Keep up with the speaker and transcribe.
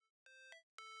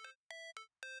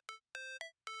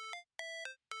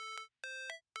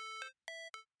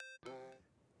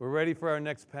We're ready for our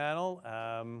next panel.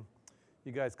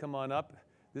 You guys come on up.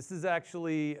 This is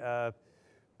actually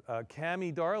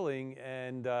Cami Darling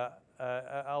and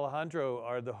Alejandro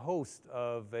are the host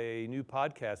of a new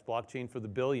podcast, Blockchain for the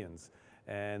Billions.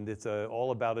 And it's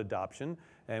all about adoption.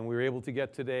 And we were able to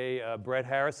get today Brett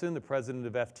Harrison, the president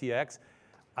of FTX.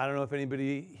 I don't know if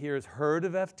anybody here has heard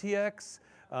of FTX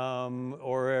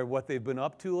or what they've been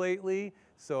up to lately.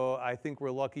 So I think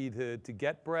we're lucky to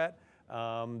get Brett.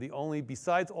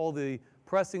 Besides all the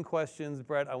pressing questions,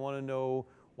 Brett, I want to know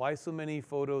why so many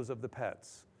photos of the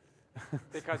pets?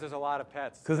 Because there's a lot of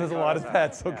pets. Because there's a lot of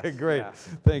pets. Okay, yes, great. Yes.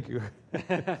 Thank you.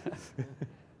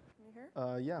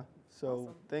 Yeah. So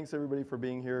Awesome. Thanks everybody for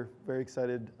being here. Very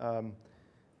excited.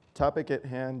 Topic at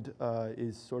hand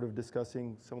is sort of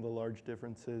discussing some of the large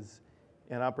differences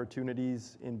and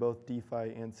opportunities in both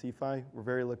DeFi and CeFi. We're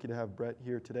very lucky to have Brett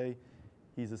here today.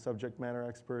 He's a subject matter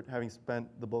expert, having spent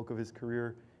the bulk of his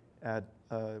career at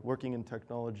working in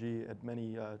technology at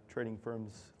many trading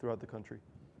firms throughout the country.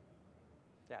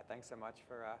 Yeah, thanks so much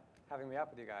for having me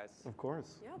up with you guys. Of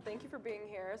course. Yeah, thank you for being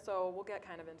here. So we'll get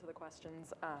kind of into the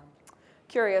questions.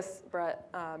 Curious, Brett,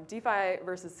 DeFi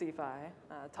versus CeFi,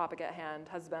 topic at hand,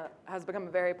 has become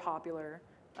a very popular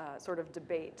sort of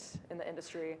debate in the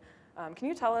industry. Can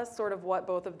you tell us sort of what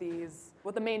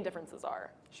the main differences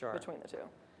are between the two?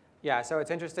 Yeah, so it's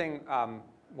interesting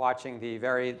watching the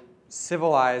very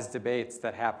civilized debates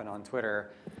that happen on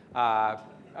Twitter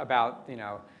about,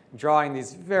 drawing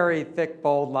these very thick,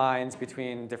 bold lines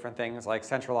between different things like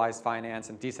centralized finance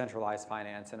and decentralized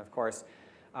finance. And of course,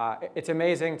 it's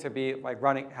amazing to be like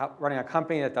running a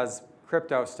company that does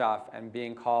crypto stuff and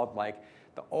being called like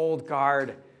the old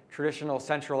guard, traditional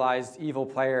centralized evil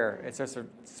player. It's just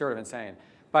sort of insane.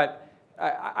 But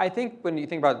I think when you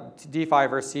think about DeFi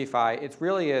versus CeFi, it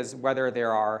really is whether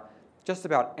there are just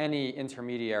about any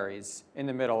intermediaries in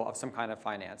the middle of some kind of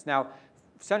finance. Now,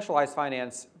 centralized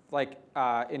finance, like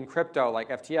in crypto, like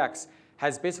FTX,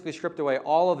 has basically stripped away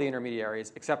all of the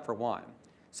intermediaries except for one.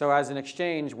 So as an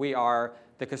exchange, we are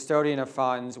the custodian of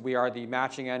funds, we are the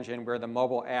matching engine, we're the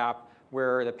mobile app,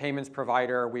 we're the payments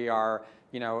provider, we are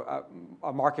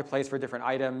a marketplace for different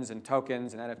items and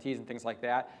tokens and NFTs and things like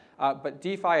that. But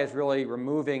DeFi is really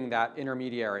removing that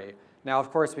intermediary. Now,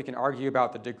 of course, we can argue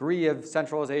about the degree of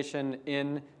centralization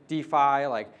in DeFi,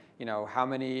 like how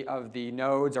many of the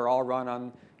nodes are all run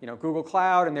on Google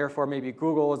Cloud, and therefore maybe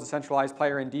Google is a centralized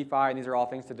player in DeFi, and these are all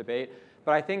things to debate.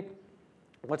 But I think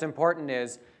what's important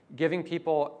is giving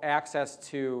people access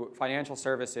to financial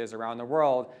services around the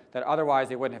world that otherwise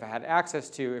they wouldn't have had access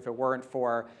to if it weren't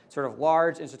for sort of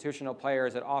large institutional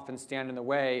players that often stand in the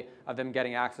way of them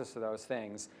getting access to those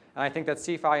things. And I think that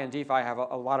CeFi and DeFi have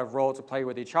a lot of roles to play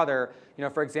with each other.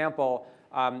 For example,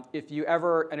 if you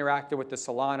ever interacted with the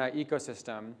Solana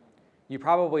ecosystem, you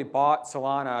probably bought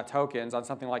Solana tokens on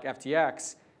something like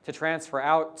FTX to transfer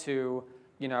out to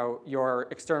your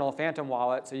external Phantom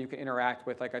wallet so you can interact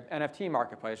with like an NFT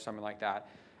marketplace or something like that.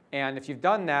 And if you've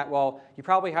done that, well, you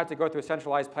probably had to go through a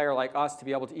centralized player like us to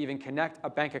be able to even connect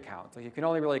a bank account. So you can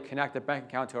only really connect a bank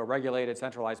account to a regulated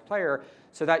centralized player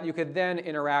so that you could then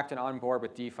interact and onboard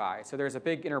with DeFi. So there's a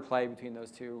big interplay between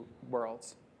those two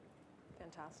worlds.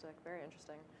 Fantastic, very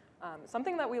interesting.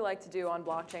 Something that we like to do on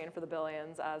Blockchain for the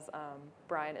Billions, as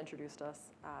Brian introduced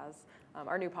us as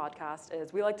our new podcast,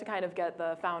 is we like to kind of get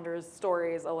the founders'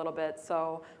 stories a little bit.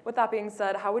 So with that being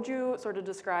said, how would you sort of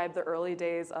describe the early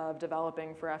days of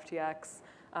developing for FTX,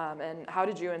 and how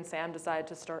did you and Sam decide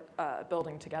to start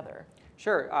building together?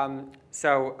 Sure.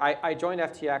 So I joined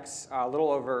FTX a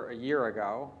little over a year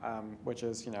ago, which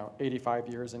is 85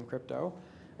 years in crypto,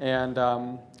 and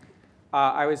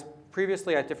I was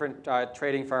previously at different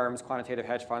trading firms, quantitative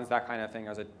hedge funds, that kind of thing.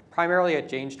 I was primarily at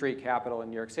Jane Street Capital in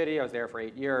New York City. I was there for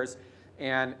 8 years.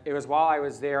 And it was while I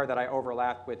was there that I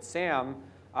overlapped with Sam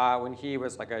when he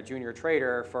was like a junior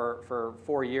trader for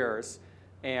 4 years.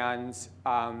 And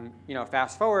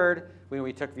fast forward, when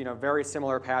we took very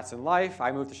similar paths in life.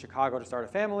 I moved to Chicago to start a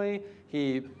family.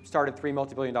 He started 3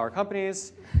 multi-billion-dollar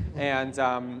companies. And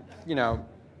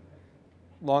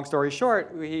long story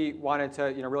short, he wanted to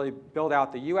really build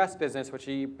out the US business, which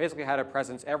he basically had a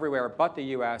presence everywhere but the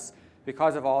US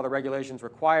because of all the regulations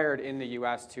required in the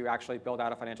US to actually build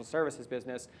out a financial services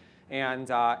business,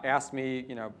 and asked me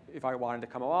if I wanted to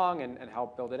come along and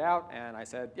help build it out. And I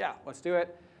said, yeah, let's do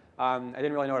it. I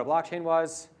didn't really know what a blockchain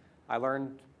was. I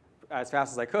learned as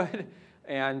fast as I could,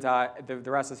 and the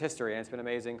rest is history. And it's been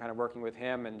amazing kind of working with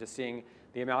him and just seeing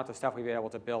the amount of stuff we've been able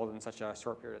to build in such a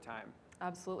short period of time.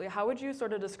 Absolutely. How would you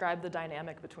sort of describe the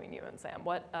dynamic between you and Sam?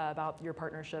 What about your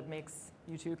partnership makes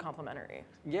you two complementary?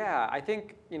 Yeah, I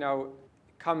think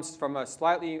comes from a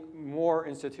slightly more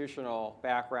institutional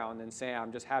background than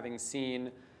Sam, just having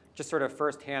seen just sort of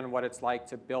firsthand what it's like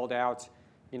to build out,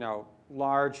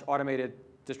 large automated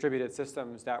distributed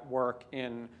systems that work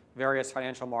in various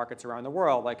financial markets around the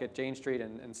world, like at Jane Street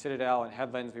and Citadel and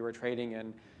Headlands. We were trading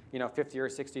in 50 or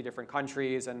 60 different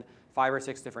countries and 5 or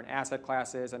 6 different asset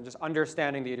classes, and just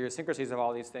understanding the idiosyncrasies of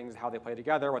all these things, how they play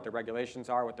together, what the regulations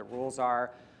are, what the rules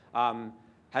are,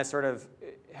 has sort of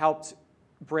helped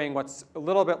bring what's a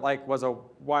little bit like was a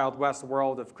Wild West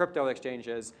world of crypto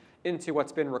exchanges into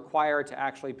what's been required to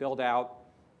actually build out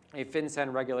a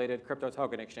FinCEN-regulated crypto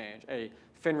token exchange, a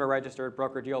FINRA-registered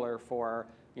broker-dealer for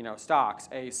stocks,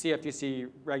 a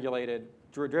CFTC-regulated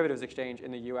derivatives exchange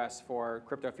in the US for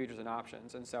crypto futures and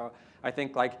options. And so I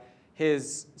think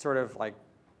his sort of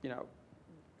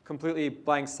completely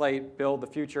blank slate, build the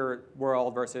future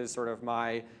world versus sort of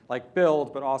my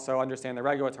build, but also understand the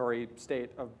regulatory state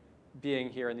of being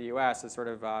here in the US has sort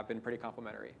of been pretty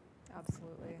complementary.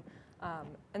 Absolutely.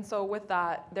 And so with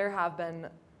that, there have been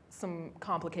some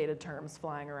complicated terms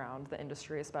flying around the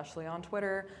industry, especially on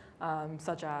Twitter,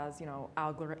 such as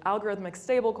algorithmic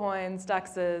stablecoins,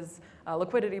 DEXs,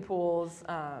 liquidity pools.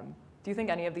 Do you think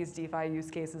any of these DeFi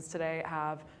use cases today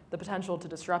have the potential to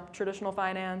disrupt traditional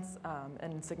finance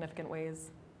in significant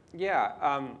ways?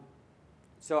 Yeah.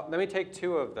 So let me take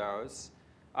 2 of those.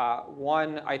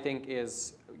 One I think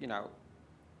is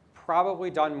probably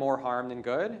done more harm than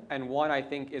good, and one I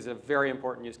think is a very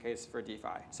important use case for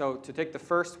DeFi. So to take the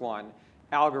first one,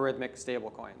 algorithmic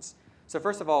stablecoins. So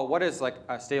first of all, what is a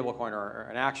stablecoin or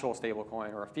an actual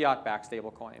stablecoin or a fiat-backed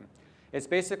stablecoin? It's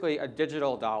basically a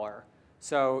digital dollar.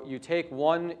 So you take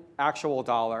one actual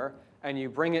dollar and you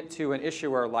bring it to an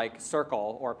issuer like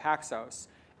Circle or Paxos,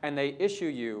 and they issue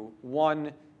you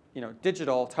one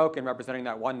digital token representing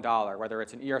that $1, whether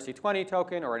it's an ERC20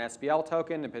 token or an SBL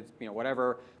token, if it's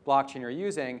whatever blockchain you're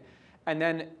using, and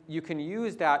then you can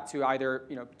use that to either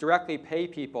directly pay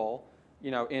people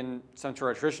in some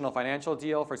sort of traditional financial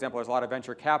deal. For example, there's a lot of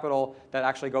venture capital that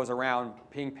actually goes around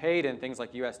being paid in things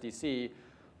like USDC,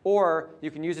 or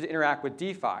you can use it to interact with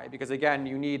DeFi, because again,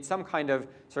 you need some kind of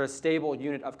sort of stable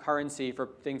unit of currency for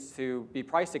things to be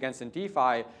priced against in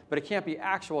DeFi, but it can't be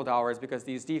actual dollars because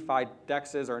these DeFi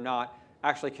DEXs are not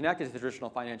actually connected to the traditional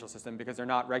financial system because they're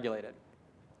not regulated.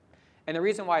 And the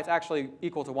reason why it's actually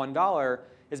equal to $1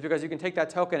 is because you can take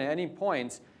that token at any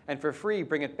point and for free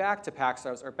bring it back to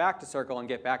Paxos or back to Circle and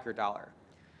get back your dollar.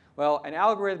 Well, an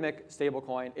algorithmic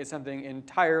stablecoin is something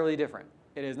entirely different.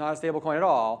 It is not a stablecoin at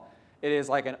all. It is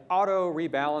like an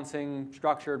auto-rebalancing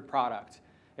structured product.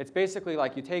 It's basically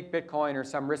like you take Bitcoin or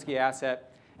some risky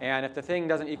asset, and if the thing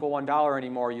doesn't equal $1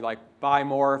 anymore, you buy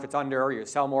more if it's under, or you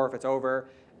sell more if it's over.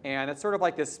 And it's sort of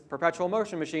like this perpetual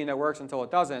motion machine that works until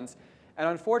it doesn't. And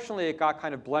unfortunately, it got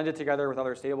kind of blended together with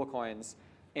other stablecoins.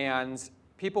 And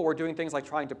people were doing things like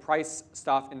trying to price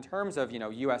stuff in terms of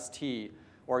UST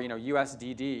or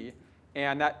USDD.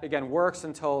 And that, again, works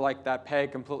until that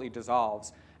peg completely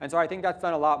dissolves. And so I think that's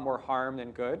done a lot more harm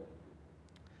than good.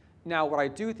 Now, what I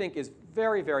do think is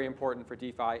very, very important for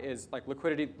DeFi is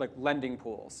liquidity, lending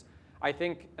pools. I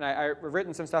think, and I've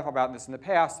written some stuff about this in the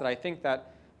past, that I think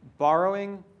that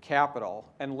borrowing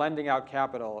capital and lending out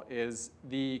capital is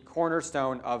the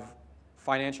cornerstone of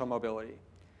financial mobility.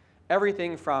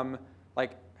 Everything from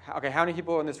okay, how many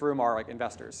people in this room are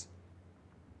investors?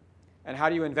 And how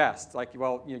do you invest?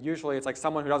 Usually it's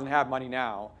someone who doesn't have money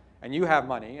now, and you have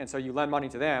money, and so you lend money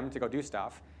to them to go do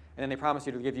stuff, and then they promise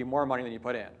you to give you more money than you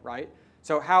put in, right?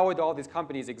 So how would all these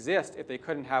companies exist if they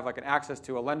couldn't have an access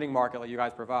to a lending market like you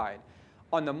guys provide?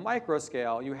 On the micro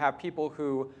scale, you have people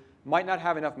who might not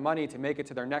have enough money to make it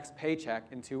to their next paycheck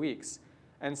in 2 weeks,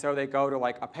 and so they go to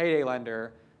a payday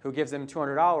lender who gives them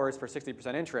 $200 for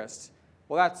 60% interest.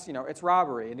 Well, that's it's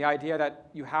robbery, and the idea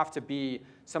that you have to be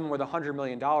someone with $100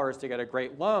 million to get a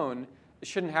great loan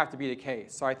shouldn't have to be the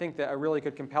case. So I think that a really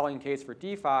good compelling case for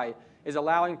DeFi is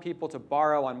allowing people to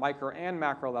borrow on micro and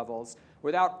macro levels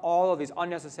without all of these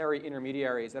unnecessary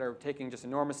intermediaries that are taking just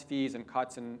enormous fees and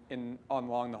cuts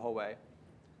along the whole way.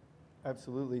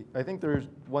 Absolutely. I think there's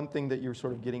one thing that you're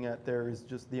sort of getting at there is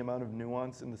just the amount of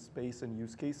nuance in the space and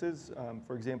use cases.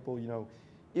 For example,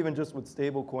 even just with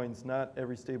stablecoins, not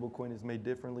every stablecoin is made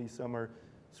differently. Some are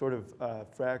sort of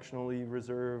fractionally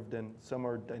reserved, and some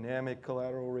are dynamic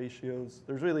collateral ratios.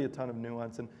 There's really a ton of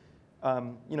nuance. And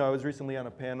I was recently on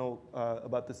a panel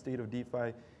about the state of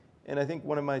DeFi, and I think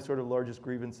one of my sort of largest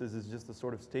grievances is just the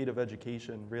sort of state of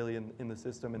education really in the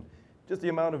system, and just the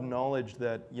amount of knowledge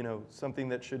that something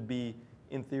that should be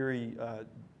in theory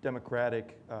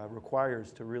democratic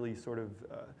requires to really sort of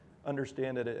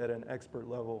understand it at an expert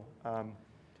level.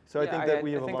 So I think that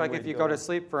we have I a think long like way if to you go. go to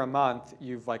sleep for a month,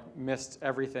 you've like missed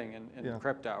everything in Yeah.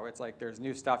 crypto. It's like there's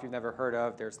new stuff you've never heard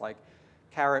of. There's like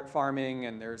carrot farming,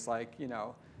 and there's like,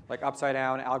 like upside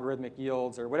down algorithmic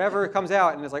yields or whatever comes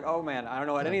out, and it's like, oh man, I don't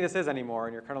know what any of this is anymore,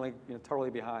 and you're kind of like totally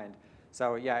behind.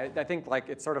 So yeah, I think like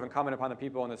it's sort of incumbent upon the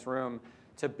people in this room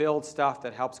to build stuff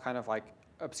that helps kind of like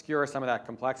obscure some of that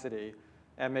complexity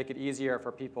and make it easier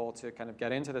for people to kind of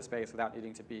get into the space without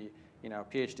needing to be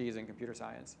PhDs in computer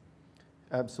science.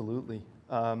 Absolutely.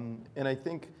 And I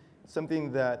think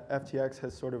something that FTX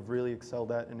has sort of really excelled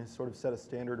at and has sort of set a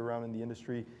standard around in the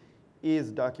industry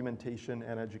is documentation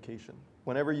and education.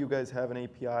 Whenever you guys have an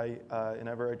API, and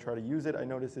ever I try to use it, I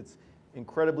notice it's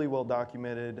incredibly well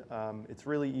documented. It's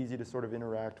really easy to sort of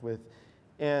interact with.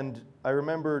 And I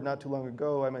remember not too long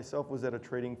ago, I myself was at a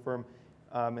trading firm,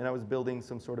 and I was building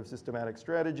some sort of systematic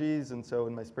strategies. And so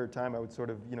in my spare time, I would sort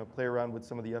of play around with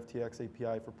some of the FTX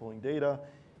API for pulling data.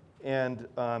 And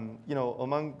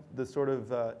among the sort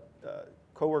of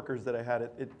coworkers that I had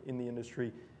in the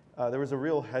industry, there was a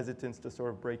real hesitance to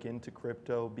sort of break into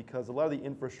crypto because a lot of the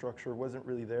infrastructure wasn't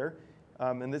really there.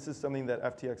 And this is something that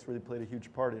FTX really played a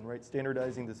huge part in, right?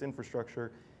 Standardizing this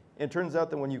infrastructure. And it turns out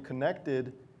that when you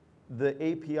connected, the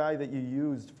API that you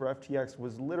used for FTX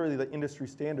was literally the industry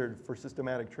standard for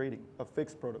systematic trading, a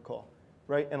fixed protocol,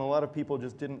 right? And a lot of people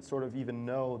just didn't sort of even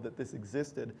know that this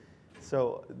existed.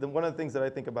 So one of the things that I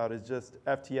think about is just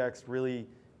FTX really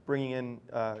bringing in,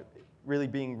 really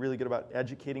being really good about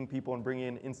educating people and bringing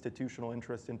in institutional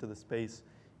interest into the space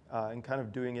and kind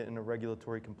of doing it in a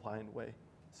regulatory compliant way.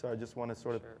 So I just want to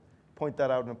sort of point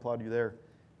that out and applaud you there.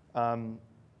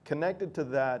 Connected to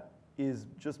that is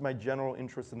just my general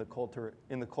interest in the culture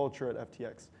at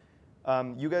FTX.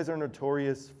 You guys are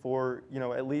notorious for,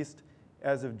 at least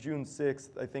as of June 6th,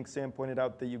 I think Sam pointed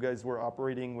out that you guys were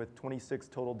operating with 26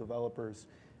 total developers,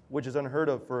 which is unheard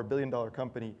of for a $1 billion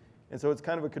company. And so it's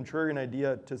kind of a contrarian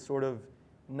idea to sort of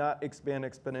not expand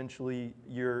exponentially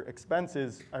your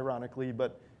expenses, ironically,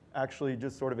 but actually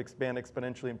just sort of expand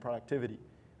exponentially in productivity,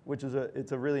 which is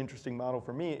it's a really interesting model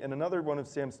for me. And another one of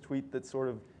Sam's tweet that sort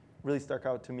of really stuck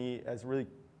out to me as really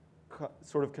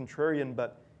sort of contrarian,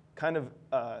 but kind of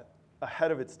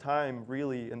ahead of its time,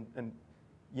 really, and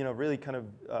really kind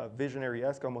of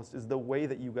visionary-esque almost, is the way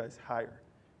that you guys hire.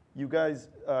 You guys,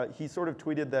 he sort of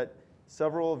tweeted that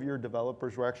several of your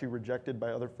developers were actually rejected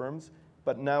by other firms,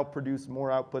 but now produce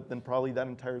more output than probably that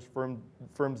entire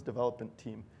firm's development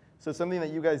team. So something that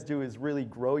you guys do is really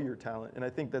grow your talent, and I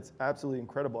think that's absolutely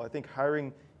incredible. I think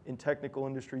hiring in technical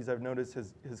industries, I've noticed,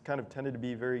 has kind of tended to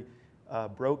be very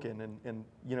broken, and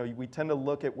we tend to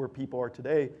look at where people are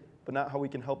today, but not how we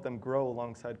can help them grow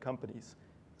alongside companies.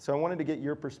 So I wanted to get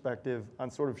your perspective on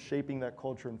sort of shaping that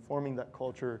culture and forming that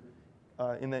culture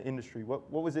in that industry. What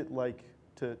was it like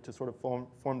to sort of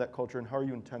form that culture, and how are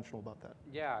you intentional about that?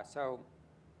 Yeah, so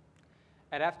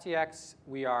at FTX,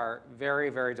 we are very,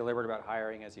 very deliberate about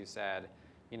hiring, as you said.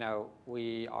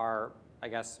 We are, I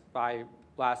guess, by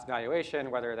last valuation,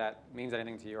 whether that means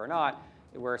anything to you or not,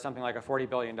 we're something like a $40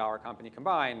 billion company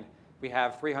combined. We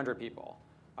have 300 people.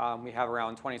 We have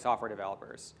around 20 software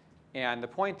developers. And the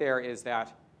point there is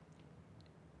that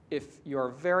if you're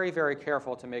very, very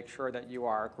careful to make sure that you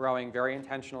are growing very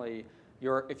intentionally,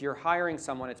 if you're hiring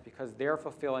someone, it's because they're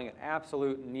fulfilling an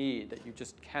absolute need that you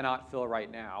just cannot fill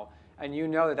right now. And you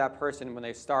know that that person, when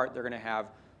they start, they're going to have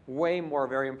way more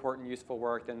very important, useful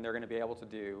work than they're going to be able to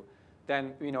do.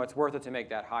 Then it's worth it to make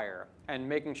that hire. And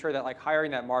making sure that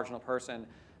hiring that marginal person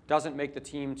doesn't make the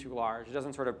team too large. It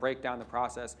doesn't sort of break down the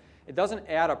process. It doesn't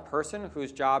add a person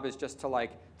whose job is just to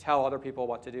tell other people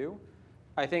what to do.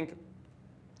 I think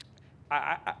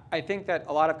that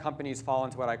a lot of companies fall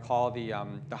into what I call the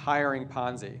hiring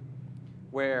Ponzi,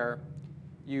 where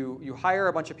you hire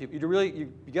a bunch of people.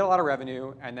 You get a lot of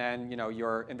revenue, and then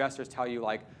your investors tell you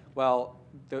well,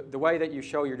 the way that you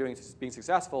show you're being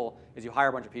successful is you hire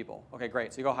a bunch of people. Okay,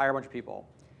 great. So you go hire a bunch of people.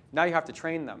 Now you have to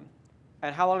train them.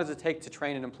 And how long does it take to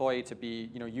train an employee to be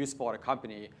useful at a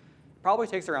company? It probably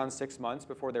takes around 6 months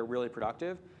before they're really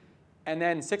productive. And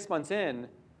then 6 months in,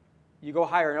 you go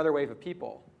hire another wave of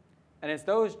people. And it's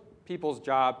those people's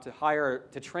job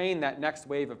to train that next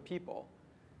wave of people.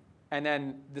 And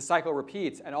then the cycle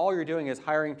repeats, and all you're doing is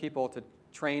hiring people to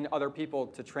train other people,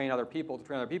 to train other people, to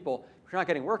train other people. You're not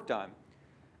getting work done.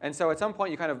 And so at some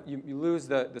point, you lose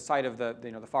the sight of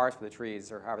the forest for the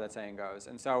trees, or however that saying goes.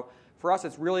 And so for us,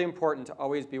 it's really important to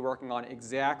always be working on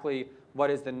exactly what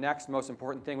is the next most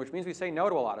important thing, which means we say no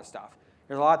to a lot of stuff.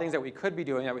 There's a lot of things that we could be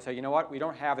doing that we say, you know what, we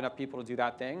don't have enough people to do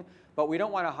that thing, but we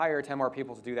don't want to hire 10 more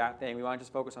people to do that thing. We want to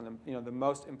just focus on the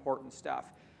most important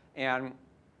stuff. And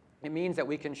it means that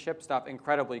we can ship stuff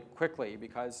incredibly quickly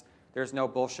because there's no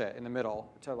bullshit in the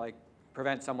middle to like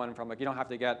prevent someone from like, you don't have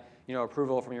to get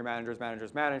approval from your manager's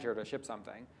manager to ship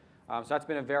something. So that's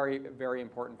been a very, very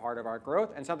important part of our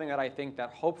growth, and something that I think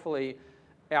that hopefully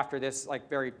after this like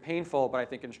very painful but I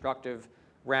think instructive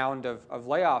round of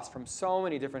layoffs from so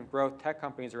many different growth tech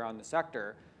companies around the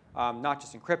sector, not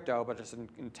just in crypto, but just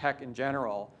in tech in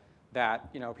general,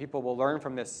 that people will learn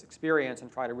from this experience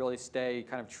and try to really stay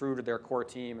kind of true to their core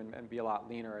team and be a lot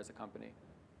leaner as a company.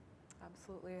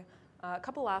 Absolutely. A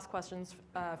couple last questions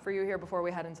for you here before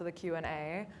we head into the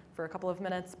Q&A for a couple of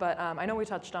minutes, but I know we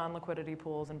touched on liquidity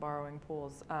pools and borrowing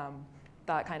pools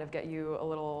that kind of get you a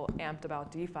little amped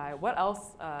about DeFi. What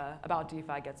else about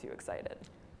DeFi gets you excited?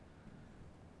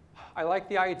 I like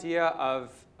the idea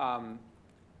of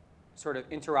sort of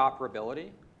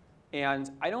interoperability.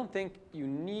 And I don't think you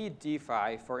need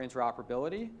DeFi for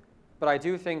interoperability, but I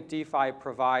do think DeFi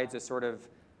provides a sort of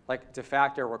like de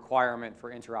facto requirement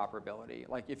for interoperability.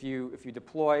 Like if you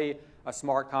deploy a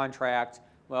smart contract,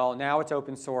 well, now it's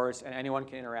open source and anyone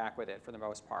can interact with it for the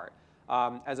most part,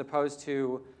 as opposed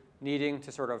to needing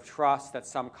to sort of trust that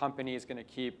some company is going to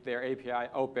keep their API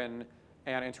open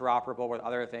and interoperable with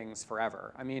other things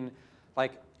forever. I mean,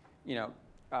 like,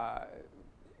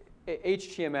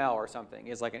 HTML or something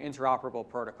is like an interoperable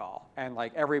protocol, and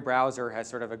like every browser has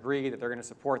sort of agreed that they're going to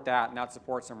support that and not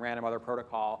support some random other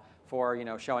protocol for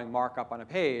showing markup on a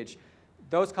page.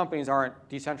 Those companies aren't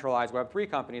decentralized Web3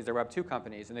 companies, they're Web2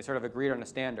 companies, and they sort of agreed on a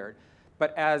standard.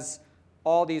 But as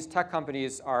all these tech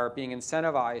companies are being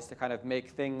incentivized to kind of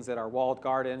make things that are walled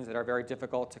gardens, that are very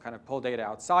difficult to kind of pull data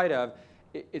outside of,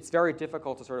 it's very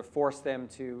difficult to sort of force them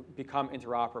to become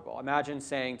interoperable. Imagine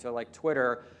saying to like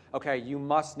Twitter, okay, you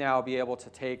must now be able to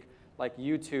take like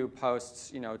YouTube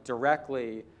posts,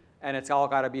 directly, and it's all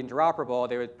got to be interoperable.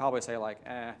 They would probably say like,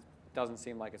 doesn't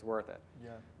seem like it's worth it.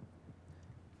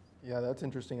 Yeah, that's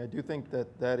interesting. I do think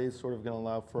that is sort of going to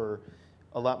allow for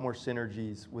a lot more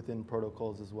synergies within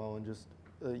protocols as well, and just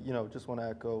just want to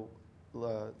echo,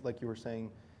 like you were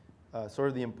saying, sort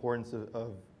of the importance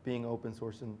of being open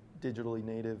source and digitally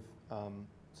native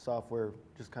software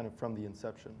just kind of from the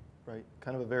inception, right?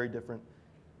 Kind of a very different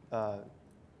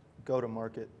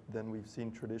go-to-market than we've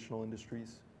seen traditional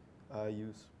industries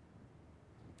use.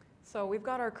 So we've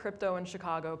got our Crypto in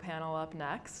Chicago panel up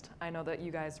next. I know that you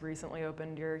guys recently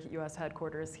opened your US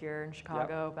headquarters here in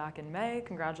Chicago back in May.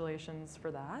 Congratulations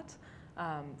for that.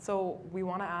 So we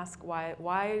want to ask,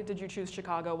 why did you choose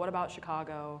Chicago? What about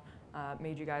Chicago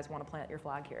made you guys want to plant your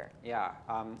flag here? Yeah,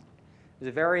 it was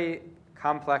a very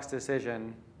complex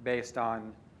decision based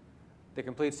on the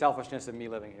complete selfishness of me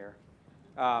living here.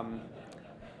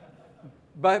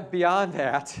 But beyond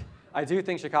that, I do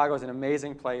think Chicago is an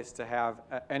amazing place to have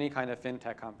any kind of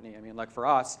fintech company. I mean, like for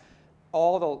us,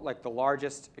 all the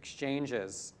largest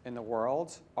exchanges in the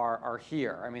world are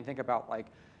here. I mean, think about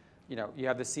you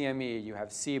have the CME, you have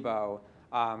SIBO,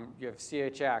 you have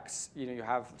CHX, you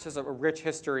have just a rich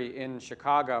history in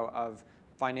Chicago of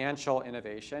financial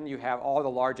innovation. You have all the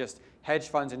largest hedge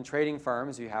funds and trading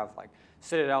firms. You have like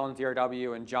Citadel and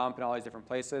DRW and Jump and all these different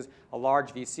places. A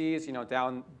large VCs,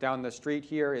 down the street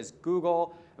here is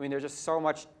Google. I mean, there's just so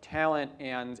much talent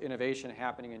and innovation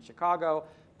happening in Chicago.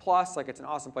 Plus, like it's an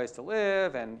awesome place to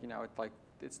live, and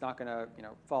it's not going to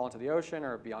fall into the ocean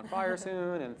or be on fire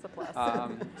soon. And It's a plus.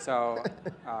 so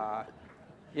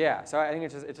I think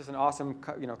it's just an awesome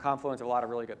confluence of a lot of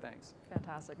really good things.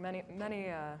 Fantastic.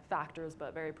 Many factors,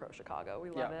 but very pro Chicago. We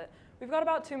love it. We've got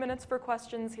about 2 minutes for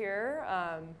questions here,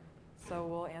 so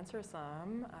we'll answer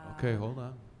some. Okay, hold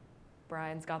on.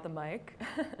 Brian's got the mic.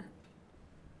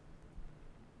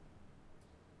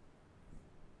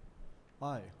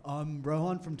 Hi, I'm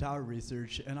Rohan from Tower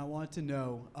Research, and I want to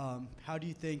know, how do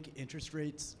you think interest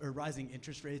rates or rising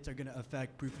interest rates are going to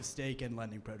affect proof of stake and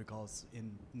lending protocols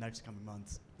in next coming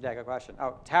months? Yeah, good question.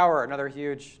 Oh, Tower, another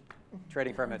huge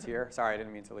trading firm that's here. Sorry, I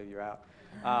didn't mean to leave you out.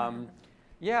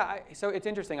 So it's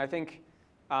interesting. I think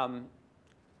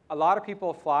a lot of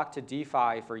people flock to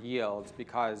DeFi for yields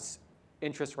because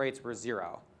interest rates were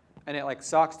zero. And it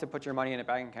sucks to put your money in a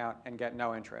bank account and get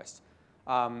no interest.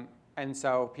 And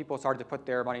so people started to put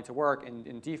their money to work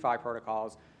in DeFi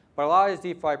protocols. But a lot of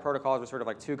these DeFi protocols are sort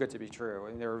of too good to be true,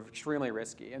 and they're extremely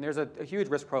risky. And there's a huge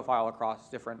risk profile across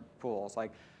different pools,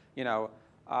 like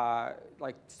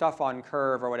stuff on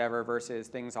Curve or whatever versus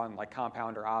things on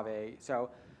Compound or Aave. So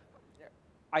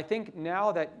I think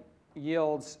now that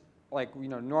yields,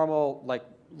 normal,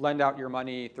 lend out your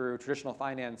money through traditional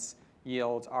finance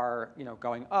yields are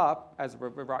going up as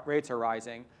rates are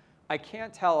rising, I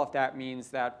can't tell if that means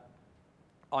that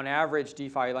on average,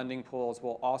 DeFi lending pools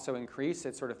will also increase.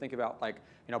 It's sort of think about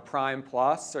Prime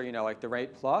Plus or the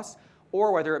rate plus,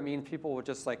 or whether it means people will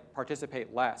just like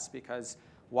participate less, because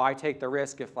why take the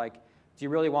risk if like, do you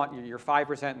really want your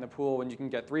 5% in the pool when you can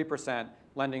get 3%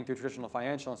 lending through traditional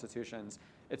financial institutions?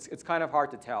 It's kind of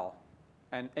hard to tell.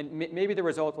 And maybe the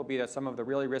result will be that some of the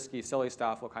really risky, silly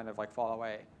stuff will kind of like fall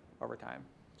away over time.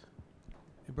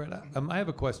 Hey, Brett, I have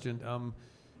a question.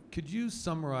 Could you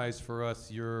summarize for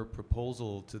us your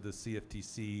proposal to the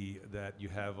CFTC that you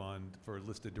have on for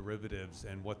listed derivatives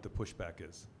and what the pushback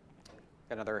is?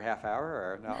 Another half hour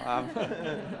or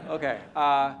no? Okay.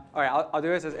 All right. I'll do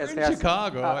this as in fast.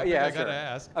 Chicago. I yeah, think I sure. gotta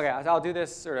ask. Okay. So I'll do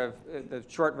this sort of the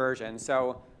short version.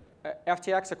 So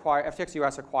FTX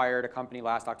US acquired a company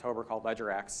last October called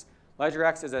LedgerX.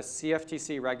 LedgerX is a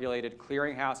CFTC regulated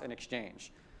clearinghouse and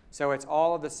exchange. So it's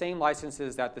all of the same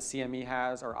licenses that the CME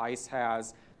has or ICE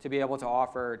has to be able to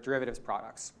offer derivatives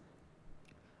products.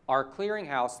 Our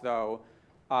clearinghouse, though,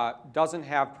 doesn't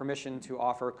have permission to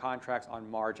offer contracts on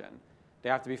margin. They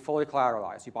have to be fully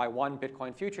collateralized. You buy one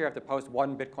Bitcoin future, you have to post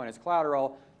one Bitcoin as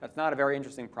collateral. That's not a very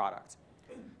interesting product.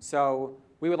 So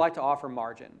we would like to offer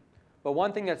margin. But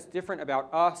one thing that's different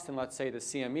about us than, let's say, the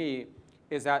CME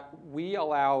is that we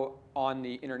allow on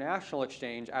the international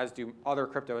exchange, as do other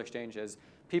crypto exchanges,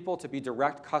 people to be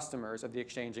direct customers of the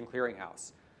exchange and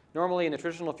clearinghouse. Normally, in the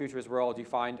traditional futures world, you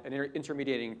find an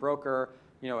intermediating broker,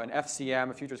 an FCM,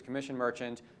 a futures commission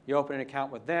merchant. You open an account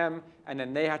with them, and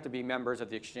then they have to be members of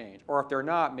the exchange. Or if they're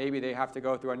not, maybe they have to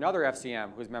go through another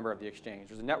FCM who's a member of the exchange.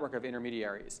 There's a network of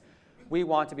intermediaries. We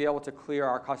want to be able to clear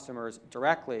our customers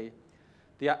directly,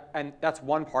 and that's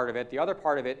one part of it. The other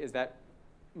part of it is that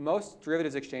most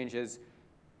derivatives exchanges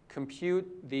compute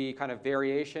the kind of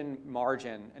variation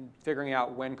margin and figuring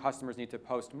out when customers need to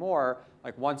post more,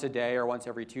 like once a day or once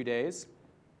every 2 days.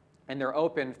 And they're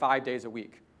open 5 days a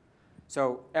week.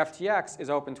 So FTX is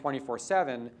open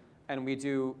 24/7, and we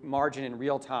do margin in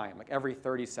real time, like every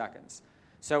 30 seconds.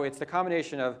 So it's the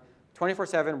combination of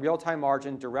 24/7 real-time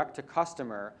margin direct to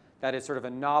customer that is sort of a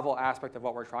novel aspect of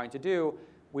what we're trying to do.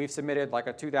 We've submitted like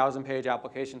a 2,000-page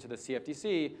application to the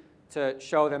CFTC to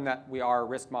show them that our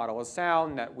risk model is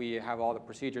sound, that we have all the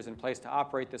procedures in place to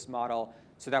operate this model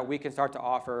so that we can start to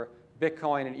offer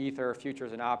Bitcoin and Ether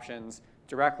futures and options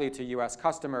directly to US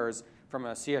customers from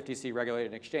a CFTC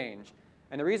regulated exchange.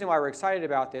 And the reason why we're excited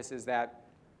about this is that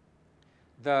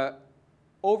the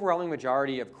overwhelming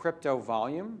majority of crypto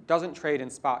volume doesn't trade in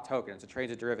spot tokens, it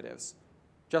trades in derivatives,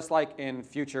 just like in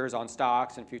futures on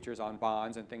stocks and futures on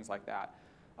bonds and things like that.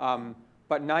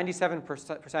 But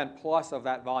 97% plus of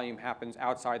that volume happens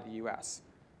outside the US.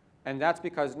 And that's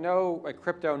because no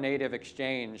crypto native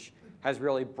exchange has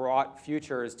really brought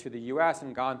futures to the US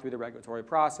and gone through the regulatory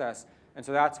process. And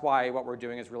so that's why what we're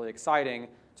doing is really exciting,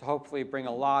 to hopefully bring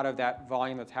a lot of that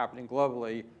volume that's happening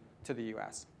globally to the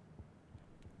US.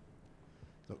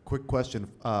 So quick question.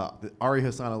 Ari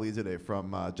Hassan Alizadeh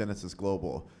from Genesis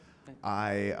Global.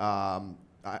 I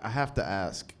have to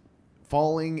ask,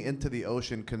 falling into the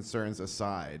ocean concerns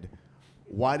aside,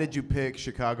 why did you pick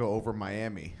Chicago over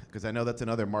Miami? Because I know that's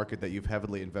another market that you've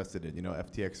heavily invested in,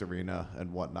 FTX Arena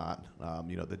and whatnot,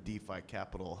 the DeFi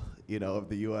capital, of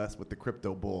the US with the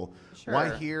crypto bull. Sure.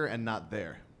 Why here and not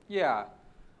there? Yeah.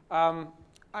 I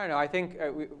don't know. I think,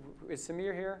 is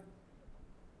Samir here?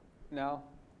 No?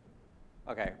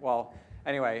 Okay. Well,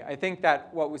 anyway, I think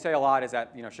that what we say a lot is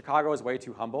that, Chicago is way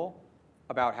too humble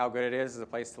about how good it is as a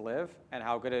place to live and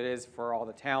how good it is for all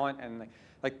the talent. And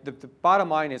the bottom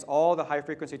line is all the high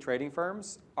frequency trading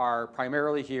firms are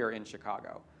primarily here in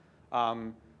Chicago.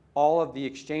 All of the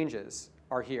exchanges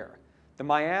are here. The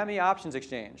Miami Options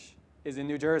Exchange is in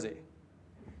New Jersey.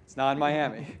 It's not in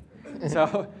Miami.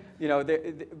 So,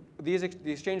 the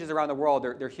exchanges around the world,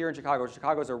 they're here in Chicago.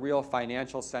 Chicago is a real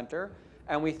financial center.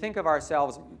 And we think of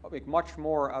ourselves much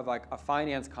more of like a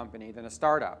finance company than a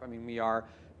startup. I mean, we are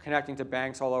connecting to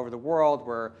banks all over the world.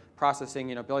 We're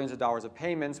processing billions of dollars of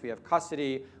payments. We have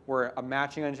custody. We're a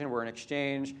matching engine. We're an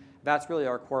exchange. That's really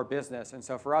our core business. And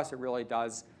so for us, it really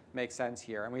does make sense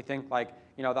here. And we think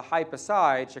the hype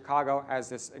aside, Chicago has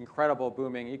this incredible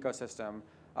booming ecosystem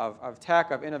of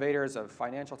tech, of innovators, of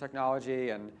financial technology.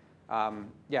 And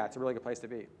yeah, it's a really good place to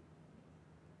be.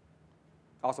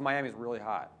 Also, Miami is really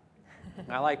hot.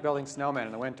 And I like building snowmen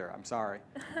in the winter. I'm sorry.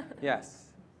 Yes.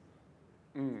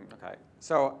 Okay.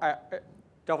 So I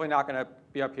definitely not going to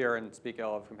be up here and speak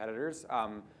ill of competitors.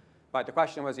 But the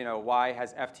question was, why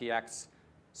has FTX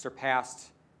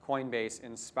surpassed Coinbase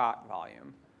in spot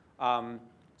volume?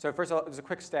 So first of all, there's a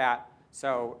quick stat.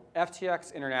 So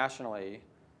FTX internationally,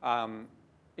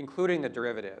 including the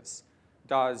derivatives,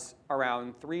 does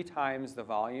around 3 times the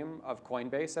volume of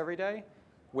Coinbase every day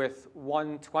with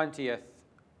 1/20th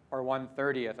or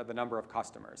 1/30th of the number of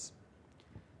customers.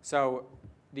 So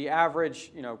the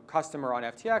average customer on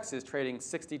FTX is trading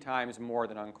 60 times more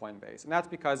than on Coinbase. And that's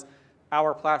because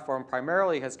our platform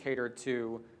primarily has catered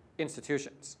to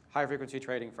institutions, high-frequency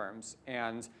trading firms.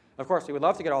 And of course, we would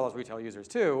love to get all those retail users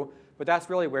too, but that's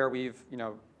really where we've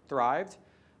thrived.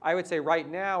 I would say right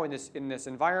now in this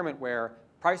environment where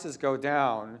prices go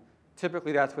down,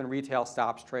 typically that's when retail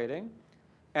stops trading.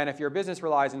 And if your business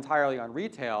relies entirely on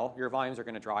retail, your volumes are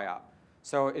going to dry up.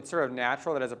 So it's sort of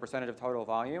natural that as a percentage of total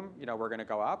volume, we're going to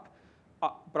go up.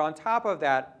 But on top of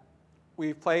that,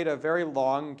 we've played a very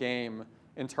long game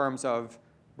in terms of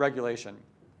regulation.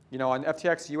 On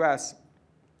FTX US,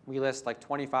 we list like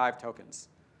 25 tokens.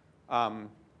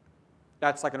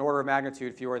 That's like an order of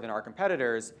magnitude fewer than our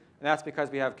competitors. And that's because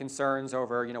we have concerns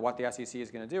over what the SEC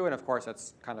is going to do. And of course,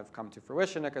 that's kind of come to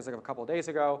fruition because like a couple of days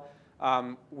ago,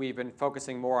 we've been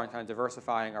focusing more on kind of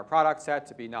diversifying our product set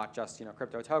to be not just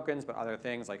crypto tokens, but other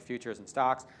things like futures and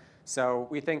stocks. So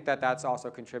we think that that's also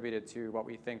contributed to what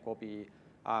we think will be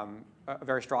a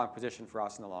very strong position for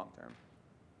us in the long term.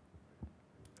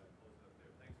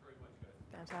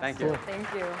 Fantastic. Thank you.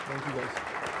 Thank you. Thank you,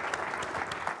 guys.